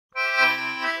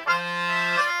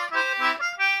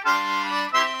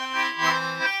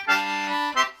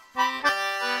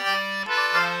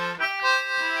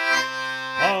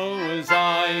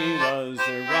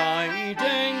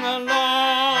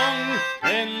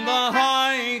the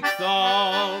height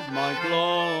of my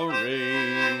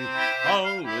glory.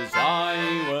 Oh, as I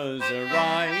was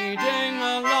riding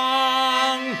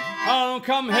along, oh,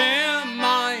 come hear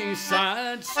my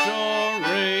sad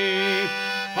story.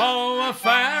 Oh, a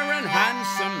fair and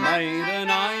handsome maiden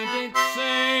I did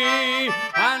see,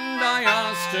 and I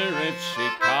asked her if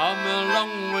she'd come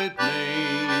along with me.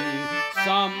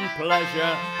 Some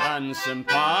pleasure and some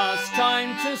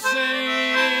pastime to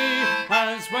see,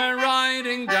 as we're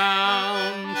riding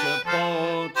down to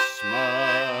Portsmouth.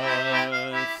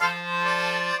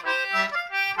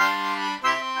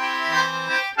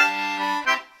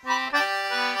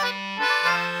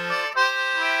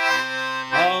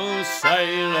 Oh,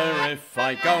 sailor, if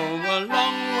I go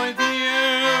along with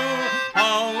you,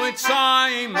 oh, it's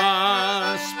I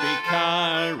must be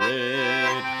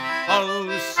carried.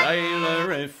 Oh,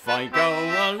 sailor, if I go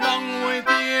along with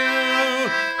you,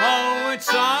 oh, it's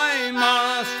I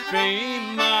must be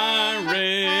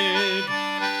married.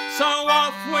 So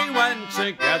off we went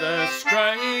together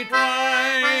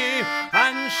straightway,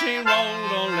 and she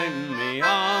rolled all in me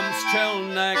arms till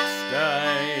next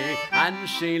day, and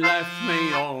she left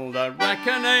me all the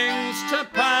reckonings to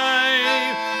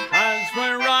pay, as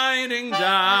we're riding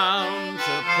down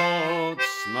to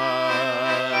Portsmouth.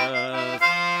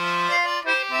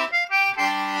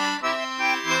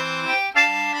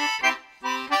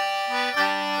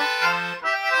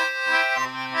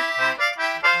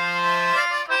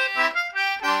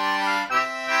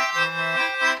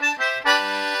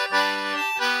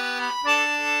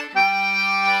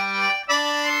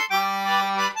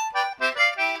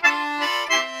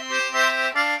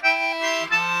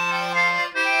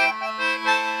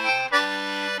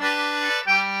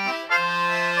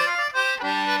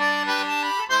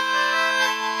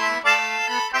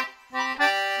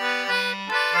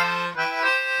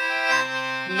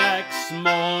 Next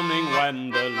morning when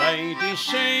the lady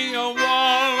she awoke,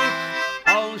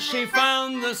 oh, she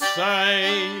found the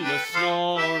sailor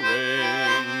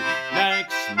snoring.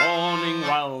 Next morning,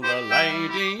 well, the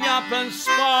lady up and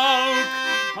spoke,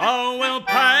 oh, we'll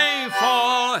pay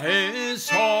for his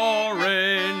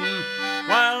whoring.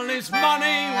 Well, his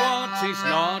money, what he's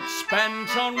not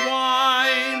spent on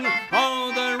wine,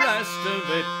 oh, the rest of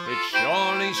it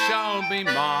surely shall be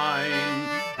mine.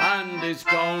 And his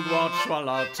gold watch, well,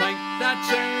 I'll take that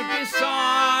too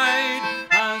beside,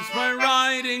 as we're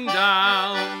riding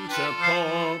down to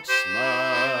Portsmouth.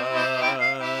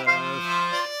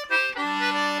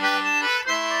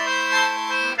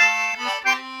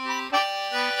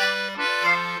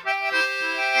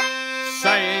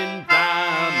 Saying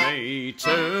damn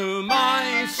to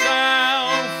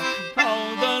myself,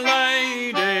 oh, the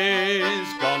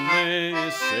lady's gone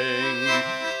missing.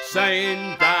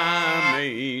 Saying damn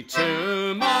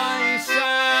to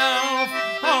myself,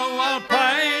 oh, I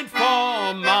paid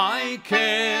for my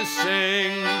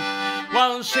kissing.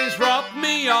 Well, she's robbed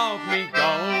me of me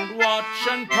gold watch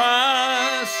and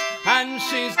purse, and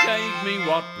she's gave me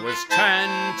what was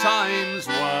 10 times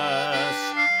worse.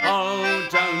 Oh,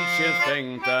 don't you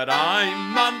think that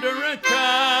I'm under a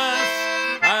curse,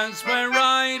 as we're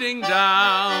riding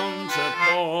down to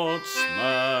Portsmouth?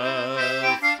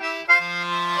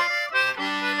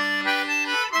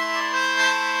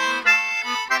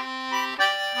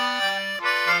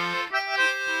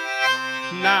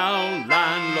 Now,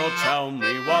 landlord, tell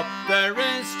me what there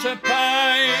is to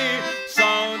pay,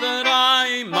 so that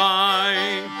I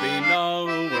might be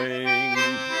knowing.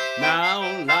 Now,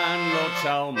 landlord,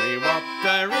 tell me what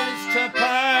there is to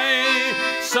pay,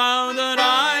 so that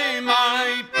I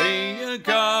might be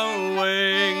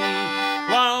a-going.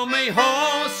 Well, me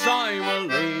horse I will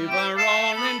leave her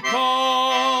all in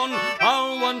pawn,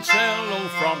 oh, until all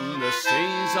from the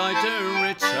seas I do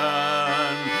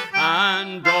return.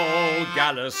 And all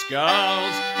gallous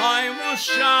girls I will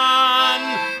shun,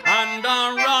 and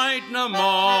I'll ride no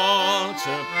more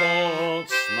to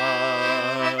Portsmouth.